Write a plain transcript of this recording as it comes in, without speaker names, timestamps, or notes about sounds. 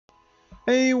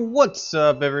Hey, what's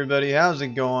up everybody? How's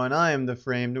it going? I am the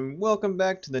Framed and welcome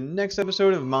back to the next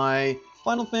episode of my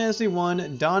Final Fantasy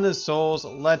 1 Dawn of Souls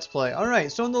Let's Play.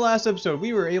 Alright, so in the last episode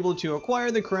we were able to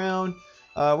acquire the crown,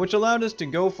 which allowed us to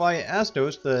go fight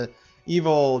Astos, the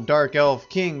evil Dark Elf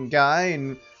King guy,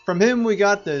 and from him we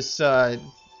got this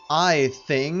eye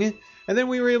thing, and then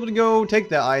we were able to go take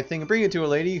that eye thing and bring it to a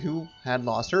lady who had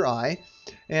lost her eye,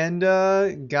 and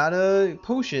got a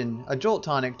potion, a Jolt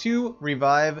Tonic, to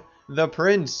revive the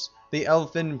prince, the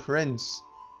elfin prince,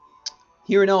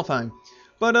 here in Elfheim.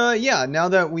 But yeah, now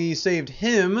that we saved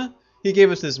him, he gave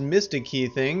us this mystic key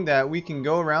thing that we can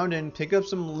go around and pick up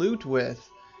some loot with.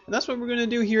 And that's what we're going to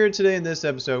do here today in this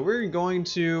episode. We're going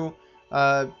to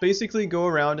basically go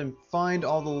around and find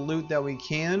all the loot that we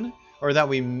can, or that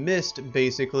we missed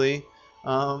basically,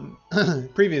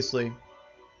 previously.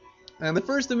 And the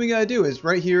first thing we gotta do is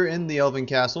right here in the Elven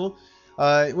Castle.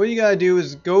 What you gotta do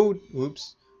is go.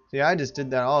 Oops. See, I just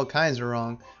did that all kinds of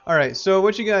wrong. Alright, so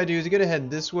what you gotta do is you gotta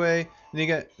head this way. And you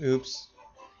got. Oops.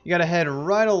 You gotta head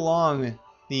right along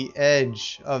the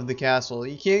edge of the castle.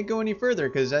 You can't go any further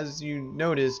because, as you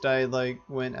noticed, I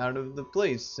went out of the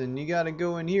place. And you gotta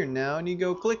go in here now, and you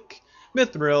go click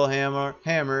Mithril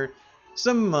hammer,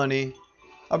 some money,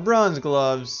 a bronze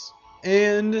gloves,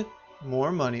 and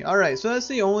more money. Alright, so that's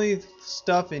the only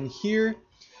stuff in here.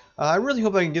 I really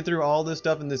hope I can get through all this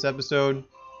stuff in this episode.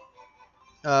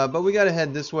 But we gotta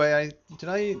head this way.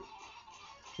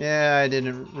 Yeah, I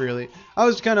didn't really. I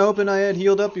was kind of hoping I had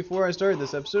healed up before I started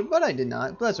this episode, but I did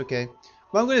not. But that's okay.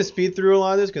 But I'm going to speed through a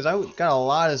lot of this because I got a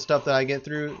lot of stuff that I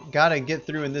gotta get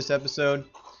through in this episode.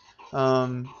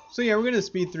 So yeah, we're going to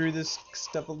speed through this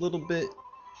stuff a little bit.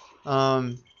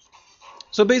 So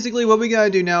basically what we gotta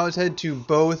do now is head to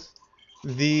both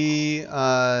the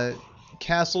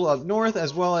castle up north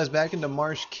as well as back into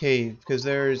Marsh Cave, because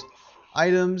there's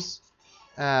items.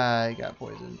 I got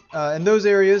poisoned in those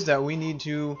areas that we need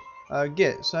to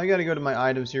get. So I gotta go to my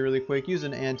items here really quick, use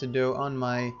an antidote on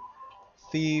my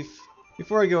thief.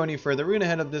 Before I go any further, we're gonna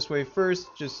head up this way first,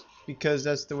 just because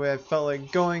that's the way I felt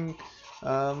like going.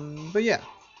 But yeah,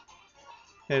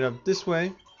 head up this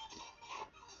way.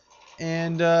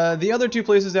 And the other two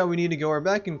places that we need to go are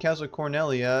back in Castle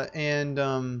Cornelia and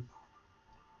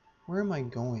where am I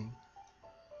going?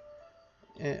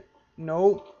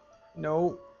 Nope.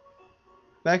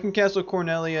 Back in Castle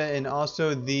Cornelia, and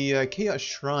also the Chaos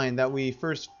Shrine that we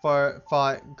first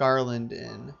fought Garland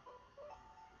in.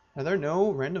 Are there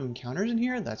no random encounters in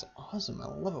here? That's awesome. I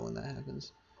love it when that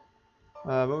happens.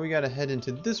 But we gotta head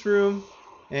into this room,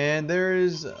 and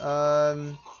there's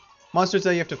monsters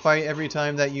that you have to fight every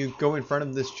time that you go in front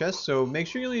of this chest, so make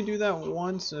sure you only do that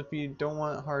once if you don't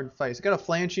want hard fights. I got a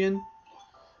Flanchian,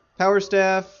 Power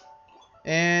Staff,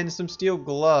 and some steel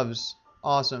gloves.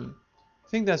 Awesome.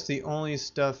 I think that's the only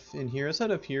stuff in here. Let's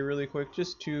head up here really quick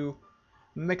just to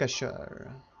make sure.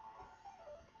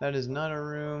 That is not a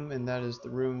room, and that is the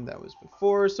room that was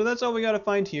before. So that's all we gotta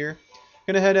find here.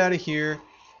 Gonna head out of here,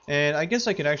 and I guess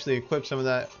I could actually equip some of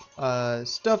that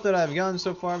stuff that I've gotten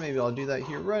so far. Maybe I'll do that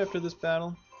here right after this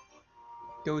battle.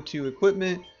 Go to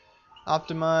equipment.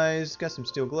 Optimize, got some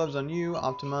steel gloves on you,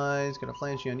 optimize, got a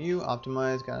flanchy on you,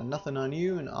 optimize, got nothing on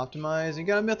you, and optimize, and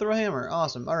got a mithril hammer.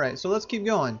 Awesome. Alright, so let's keep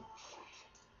going.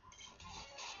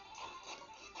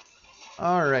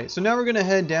 Alright, so now we're going to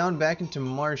head down back into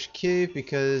Marsh Cave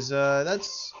because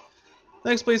that's the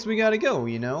next place we gotta go,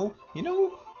 you know?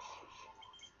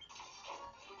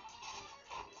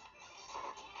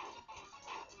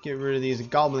 Get rid of these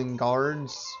goblin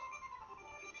guards.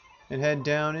 And head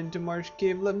down into Marsh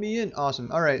Cave. Let me in. Awesome.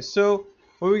 Alright, so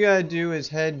what we gotta do is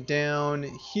head down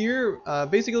here.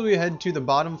 Basically, we head to the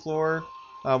bottom floor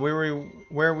where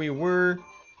we were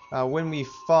when we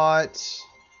fought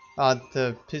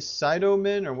the Pisido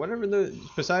men, or whatever the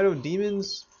Pisido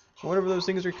demons, or whatever those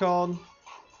things are called.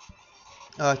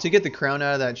 To get the crown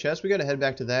out of that chest, we gotta head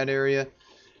back to that area.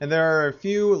 And there are a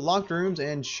few locked rooms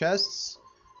and chests.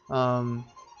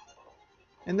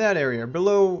 In that area,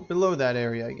 below that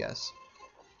area, I guess.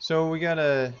 So we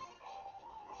gotta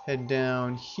head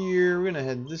down here. We're gonna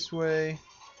head this way.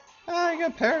 I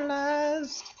got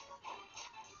paralyzed.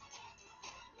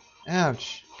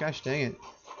 Ouch! Gosh dang it!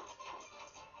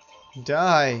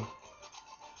 Die.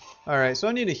 All right, so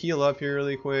I need to heal up here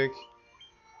really quick.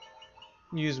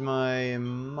 Use my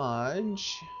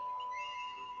mage.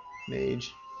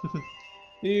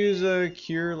 Use a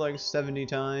cure like 70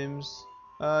 times.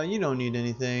 You don't need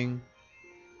anything.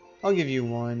 I'll give you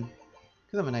one,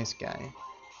 because I'm a nice guy.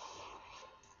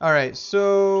 Alright,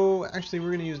 so actually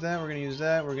we're going to use that,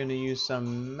 we're going to use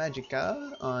some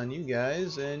magicka on you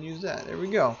guys, and use that. There we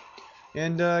go.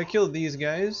 And kill these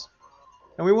guys.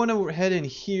 And we want to head in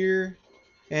here.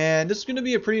 And this is going to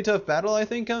be a pretty tough battle, I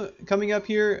think, coming up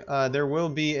here. There will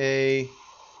be a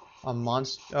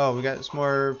monster. Oh, we got some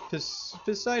more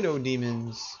Pisido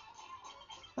demons.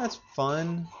 That's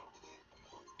fun.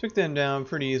 Took them down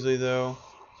pretty easily, though.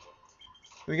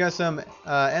 We got some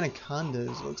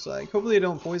anacondas, looks like. Hopefully they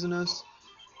don't poison us.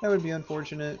 That would be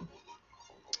unfortunate.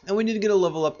 And we need to get a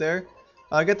level up there.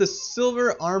 I got the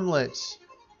silver armlet.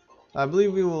 I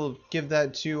believe we will give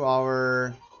that to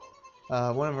our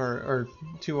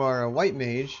to our white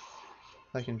mage.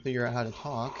 If I can figure out how to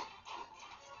talk.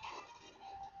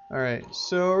 Alright,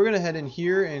 so we're gonna head in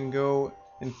here and go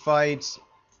and fight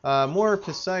more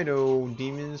Pisido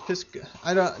demons.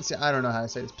 I don't know how to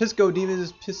say this. Pisco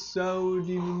demons. Piso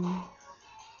demon.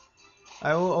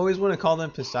 I will always want to call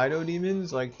them Pisido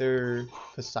demons, like they're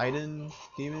Poseidon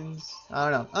demons.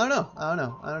 I don't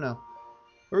know.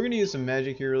 We're gonna use some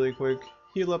magic here really quick.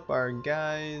 Heal up our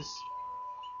guys.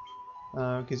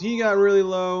 Because he got really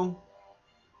low.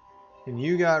 And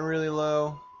you got really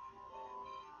low.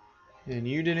 And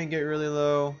you didn't get really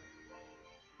low.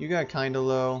 You got kinda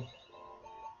low.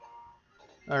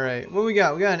 Alright, what we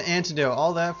got? We got an antidote.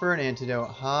 All that for an antidote.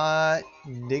 Hot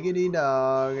diggity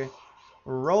dog.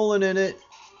 Rolling in it.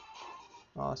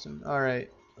 Awesome.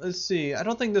 Alright, let's see. I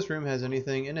don't think this room has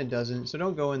anything, and it doesn't, so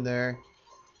don't go in there.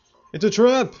 It's a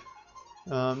trap!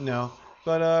 No.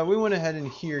 But we want to head in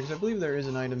here, because I believe there is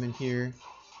an item in here.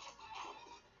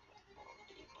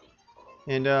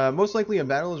 And most likely a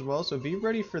battle as well, so be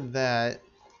ready for that.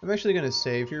 I'm actually going to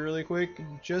save here really quick,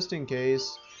 just in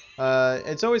case.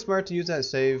 It's always smart to use that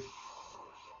save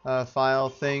file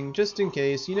thing, just in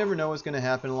case. You never know what's going to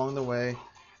happen along the way.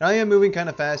 And I am moving kind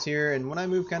of fast here, and when I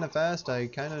move kind of fast, I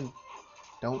kind of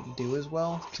don't do as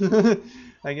well.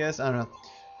 I guess, I don't know.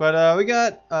 But we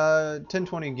got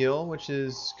 1020 gil, which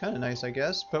is kind of nice, I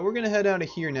guess. But we're going to head out of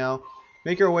here now,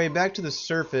 make our way back to the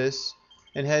surface,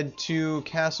 and head to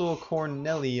Castle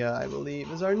Cornelia, I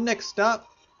believe, is our next stop.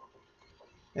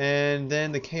 And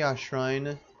then the Chaos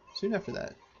Shrine soon after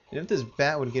that. And if this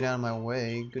bat would get out of my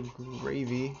way, good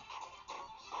gravy.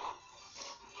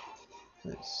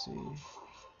 Let's see.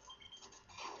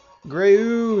 Gray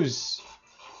ooze!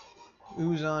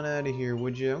 Ooze on out of here,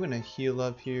 would you? I'm gonna heal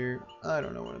up here. I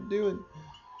don't know what I'm doing.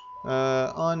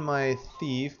 On my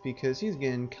thief, because he's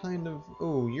getting kind of...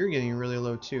 Oh, you're getting really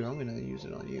low too. I'm gonna use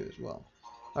it on you as well.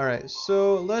 Alright,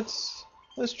 so let's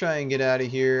try and get out of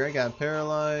here. I got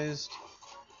paralyzed.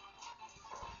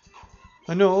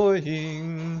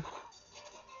 Annoying.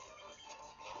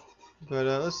 But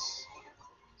let's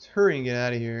hurry and get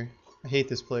out of here. I hate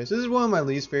this place. This is one of my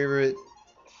least favorite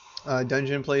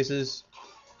dungeon places.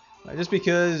 Just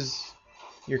because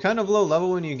you're kind of low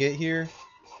level when you get here.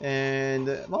 And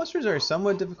monsters are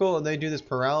somewhat difficult, and they do this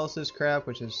paralysis crap,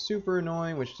 which is super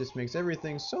annoying, which just makes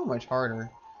everything so much harder.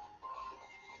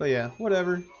 But yeah,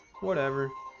 whatever.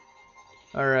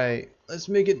 Alright, let's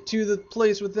make it to the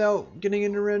place without getting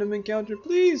into a random encounter,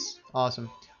 please! Awesome.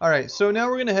 Alright, so now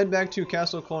we're going to head back to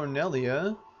Castle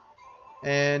Cornelia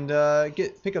and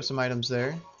pick up some items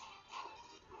there.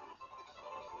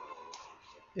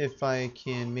 If I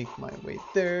can make my way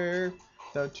there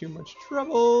without too much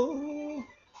trouble.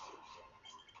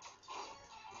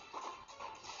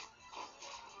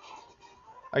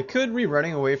 I could be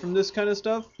running away from this kind of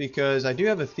stuff because I do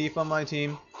have a thief on my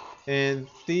team, and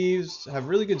thieves have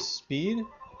really good speed,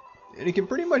 and you can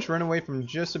pretty much run away from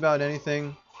just about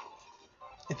anything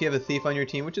if you have a thief on your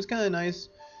team, which is kind of nice.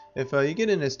 If you get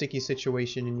in a sticky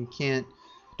situation and you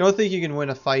don't think you can win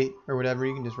a fight or whatever,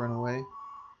 you can just run away.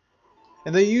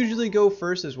 And they usually go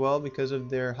first as well because of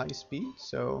their high speed,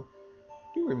 so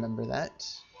do remember that.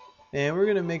 And we're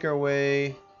going to make our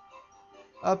way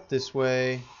up this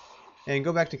way and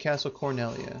go back to Castle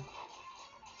Cornelia.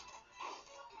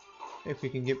 If we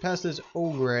can get past this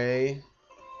ogre.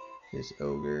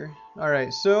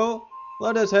 Alright, so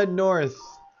let us head north.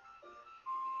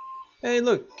 Hey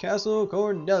look, Castle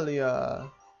Cornelia.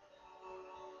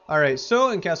 Alright,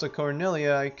 so in Castle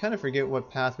Cornelia, I kind of forget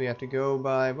what path we have to go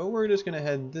by, but we're just going to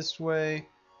head this way.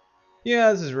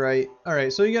 Yeah, this is right.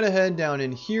 Alright, so you got to head down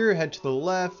in here, head to the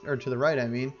left, or to the right I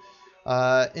mean,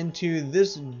 into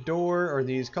this door, or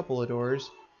these couple of doors.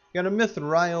 You got a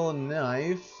mithril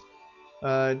knife,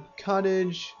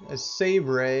 cottage, a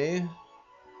sabre,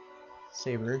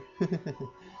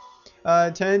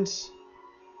 tent,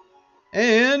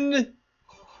 and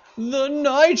the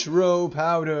Nitro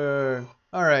Powder.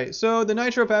 Alright, so the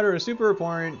Nitro Powder is super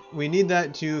important. We need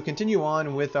that to continue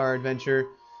on with our adventure.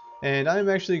 And I'm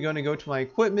actually going to go to my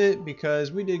equipment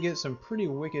because we did get some pretty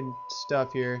wicked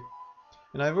stuff here.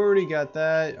 And I've already got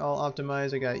that all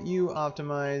optimized. I got you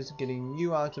optimized, getting you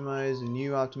optimized, and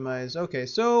you optimized. Okay,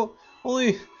 so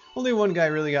only one guy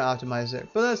really got optimized there,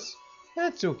 but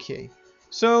that's okay.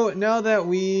 So now that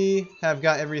we have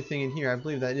got everything in here, I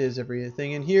believe that is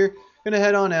everything in here. Gonna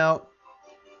head on out.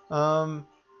 I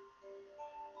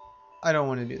don't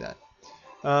want to do that.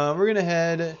 We're gonna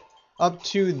head up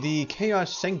to the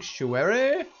Chaos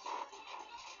Sanctuary,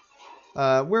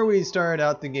 where we started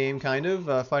out the game, kind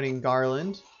of fighting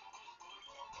Garland.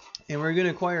 And we're going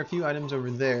to acquire a few items over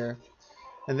there.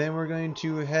 And then we're going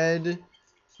to head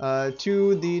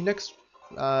to the next,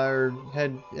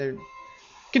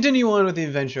 continue on with the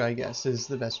adventure, I guess, is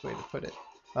the best way to put it.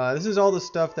 This is all the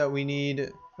stuff that we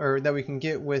need, or that we can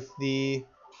get with the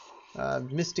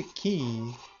Mystic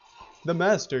Key, the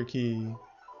Master Key.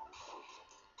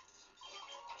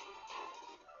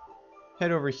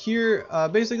 Head over here.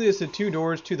 Basically, it's the two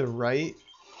doors to the right.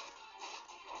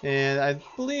 And I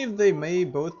believe they may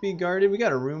both be guarded. We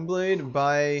got a Rune Blade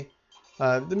by...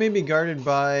 they may be guarded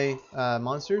by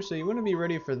monsters, so you want to be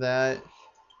ready for that.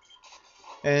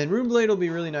 And Rune Blade will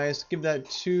be really nice. Give that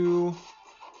to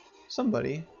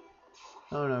somebody.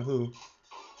 I don't know who.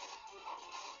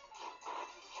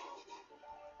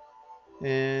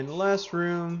 And last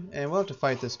room, and we'll have to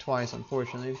fight this twice,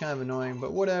 unfortunately. It's kind of annoying,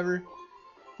 but whatever.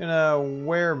 Gonna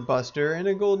wear Buster and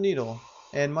a gold needle.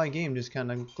 And my game just kind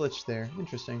of glitched there.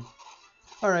 Interesting.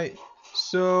 Alright,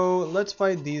 so let's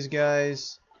fight these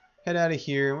guys. Head out of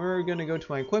here. We're going to go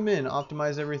to my equipment and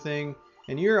optimize everything.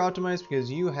 And you're optimized because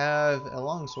you have a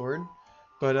longsword.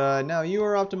 But now you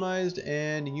are optimized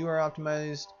and you are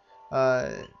optimized.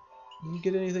 Did you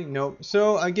get anything? Nope.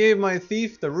 So I gave my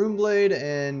thief the Rune Blade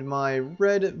and my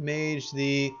red mage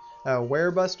the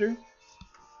Werebuster.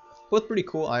 Both pretty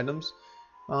cool items.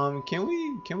 Can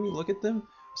we look at them?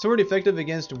 Sword effective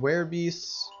against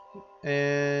werebeasts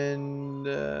and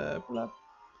blah,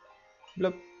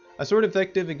 blah. A sword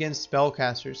effective against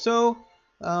spellcasters. So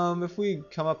if we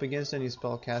come up against any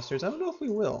spellcasters, I don't know if we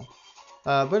will,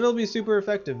 but it'll be super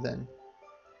effective then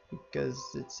because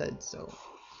it said so.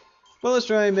 Well, let's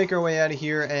try and make our way out of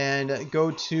here and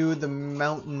go to the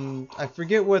mountain. I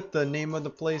forget what the name of the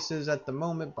place is at the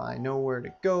moment, but I know where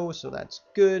to go, so that's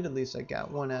good. At least I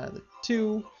got one out of the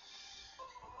two.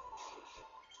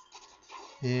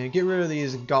 And get rid of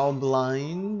these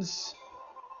goblins.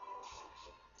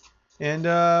 And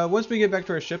once we get back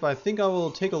to our ship, I think I will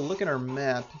take a look at our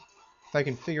map. If I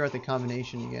can figure out the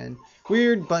combination again.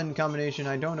 Weird button combination.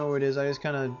 I don't know what it is. I just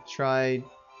kind of tried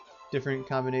different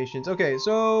combinations. Okay,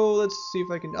 so let's see if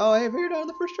I can... Oh, I figured it out on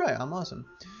the first try. I'm awesome.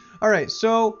 Alright,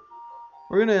 so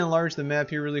we're going to enlarge the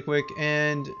map here really quick.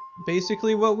 And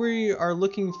basically what we are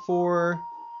looking for,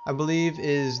 I believe,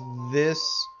 is this...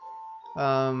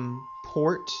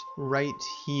 port right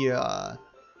here,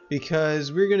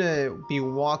 because we're gonna be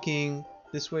walking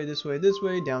this way,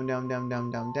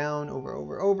 down,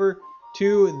 over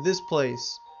to this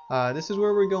place. This is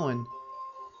where we're going.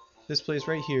 This place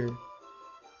right here.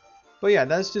 But yeah,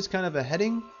 that's just kind of a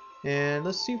heading, and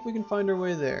let's see if we can find our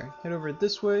way there. Head over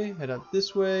this way, head up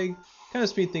this way. Kind of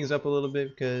speed things up a little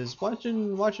bit because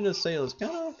watching us sail is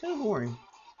kind of boring.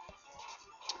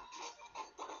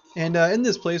 And in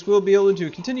this place, we'll be able to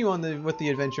continue on with the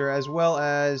adventure, as well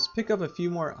as pick up a few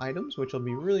more items, which will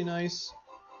be really nice.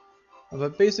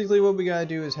 But basically what we gotta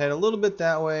do is head a little bit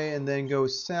that way, and then go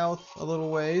south a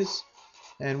little ways,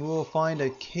 and we'll find a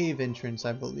cave entrance,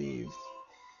 I believe.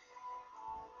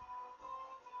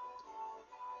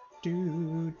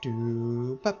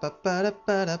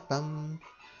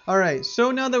 Alright,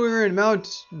 so now that we're in Mount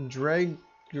Drag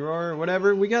or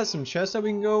whatever, we got some chests that we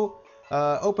can go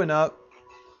open up.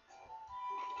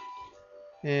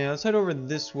 And let's head over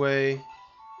this way.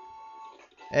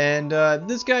 And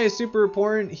this guy is super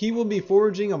important. He will be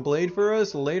forging a blade for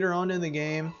us later on in the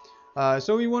game.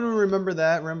 So we want to remember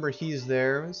that. Remember he's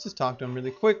there. Let's just talk to him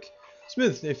really quick.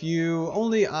 Smith, if you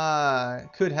only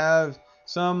could have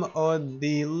some of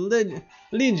the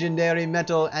legendary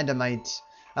metal adamite,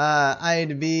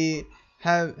 I'd be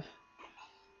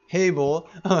able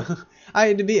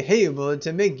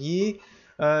to make ye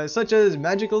such as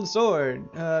magical sword.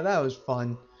 That was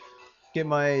fun. Get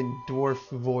my dwarf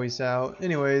voice out.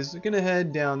 Anyways, gonna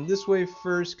head down this way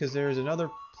first because there's another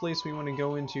place we want to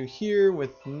go into here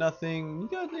with nothing. You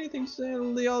got anything to say,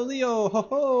 Leo? Ho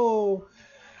ho!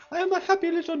 I am a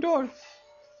happy little dwarf.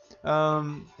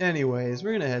 Anyways,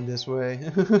 we're gonna head this way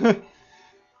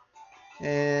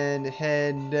and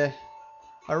head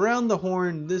around the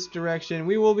horn this direction.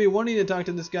 We will be wanting to talk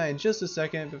to this guy in just a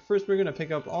second, but first we're going to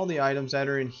pick up all the items that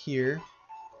are in here.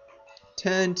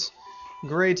 Tent,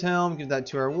 Great Helm, give that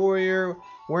to our warrior.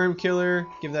 Worm Killer,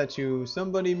 give that to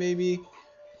somebody maybe.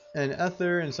 An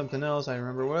Ether and something else, I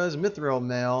remember what it was. Mithril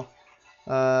Mail.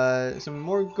 Some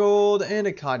more gold and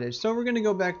a cottage. So we're going to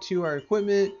go back to our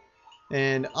equipment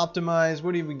and optimize.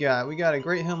 What do we got? We got a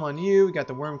Great Helm on you, we got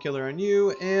the Worm Killer on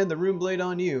you, and the Rune Blade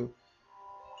on you.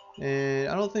 And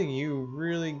I don't think you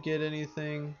really get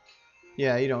anything.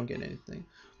 Yeah, you don't get anything.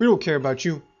 We don't care about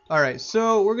you. Alright,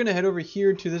 so we're going to head over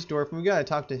here to this dwarf, and we got to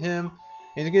talk to him.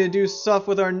 He's going to do stuff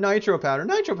with our Nitro Powder.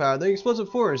 Nitro Powder, the explosive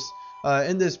force.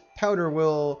 In this powder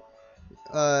will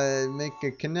make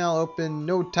a canal open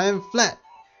no time flat.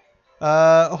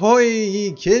 Ahoy,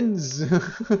 ye kids!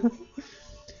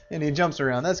 And he jumps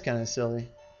around. That's kind of silly.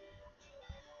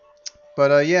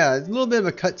 But yeah, a little bit of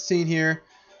a cutscene here.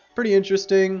 Pretty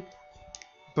interesting.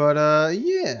 But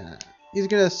yeah, he's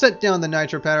gonna set down the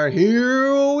Nitro Powder.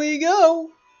 Here we go.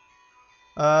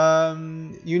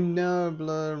 You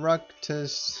know, rock to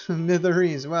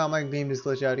smithereens. Wow, my beam just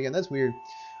glitched out again. That's weird.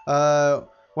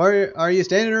 What are you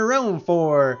standing around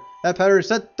for? That powder is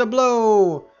set to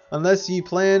blow. Unless ye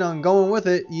plan on going with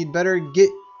it, you'd better get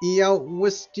ye out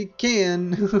whilst you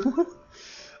can.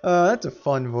 That's a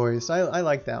fun voice. I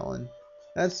like that one.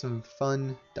 That's some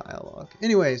fun dialogue.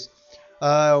 Anyways,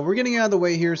 we're getting out of the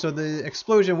way here so the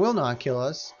explosion will not kill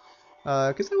us.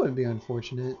 Because that would be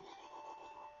unfortunate.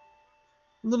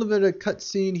 A little bit of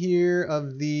cutscene here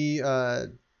of the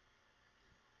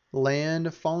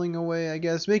land falling away, I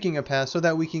guess, making a path so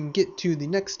that we can get to the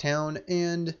next town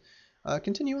and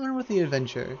continue on with the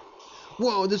adventure.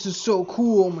 Whoa, this is so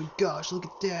cool! Oh my gosh, look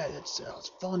at that! It's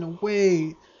falling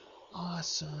away.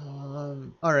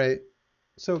 Awesome. All right,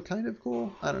 so kind of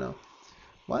cool. I don't know.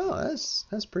 Wow,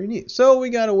 that's pretty neat. So we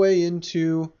got a way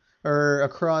into or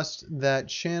across that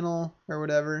channel or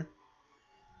whatever.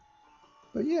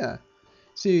 But yeah.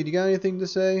 See, do you got anything to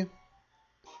say?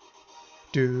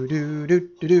 Do do do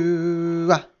do do.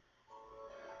 Ah.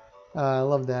 I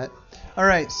love that. All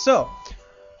right, so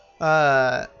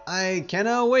I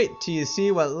cannot wait till you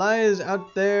see what lies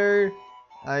out there.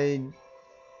 Something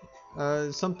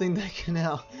that can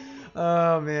help.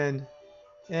 Oh man.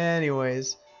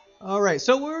 Anyways, all right,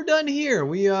 so we're done here.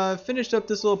 We finished up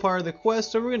this little part of the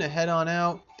quest, so we're gonna head on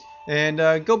out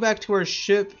and go back to our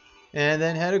ship and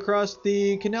then head across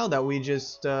the canal that we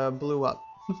just blew up.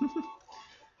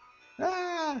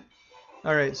 Ah!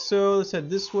 All right, so let's head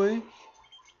this way.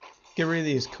 Get rid of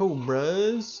these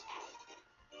cobras.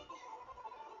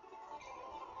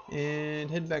 And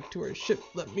head back to our ship.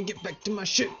 Let me get back to my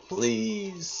ship,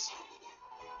 please.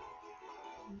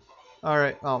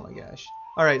 Alright, oh my gosh.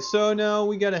 Alright, so now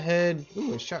we gotta head...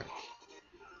 Ooh, a shark.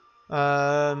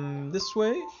 This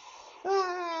way?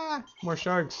 Ah! More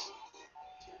sharks.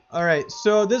 Alright,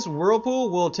 so this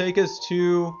whirlpool will take us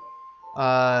to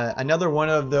another one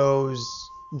of those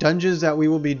dungeons that we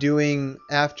will be doing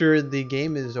after the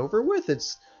game is over with.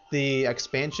 It's the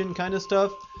expansion kind of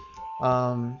stuff.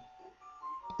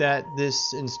 That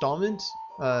this installment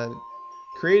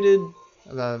created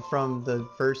from the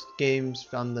first games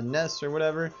on the NES or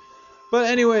whatever. But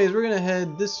anyways, we're gonna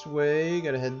head this way.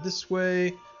 Gotta head this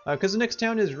way because the next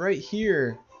town is right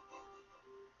here.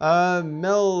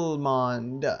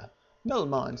 Melmond.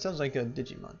 Melmond sounds like a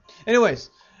Digimon.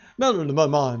 Anyways,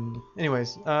 Melmond.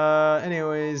 Anyways, I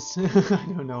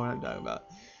don't know what I'm talking about.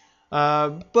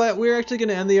 But we're actually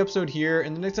gonna end the episode here.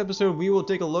 In the next episode, we will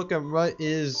take a look at what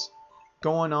is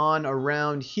going on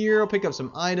around here. I'll pick up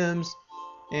some items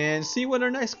and see what our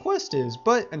next quest is.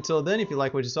 But until then, if you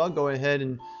like what you saw, go ahead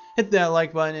and hit that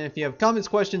like button. And if you have comments,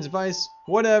 questions, advice,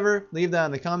 whatever, leave that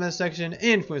in the comments section.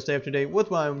 And if you want to stay up to date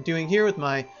with what I'm doing here with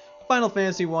my Final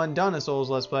Fantasy 1 Dawn of Souls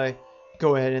Let's Play,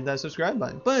 go ahead and hit that subscribe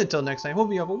button. But until next time,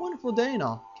 hope you have a wonderful day, and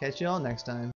I'll catch you all next time.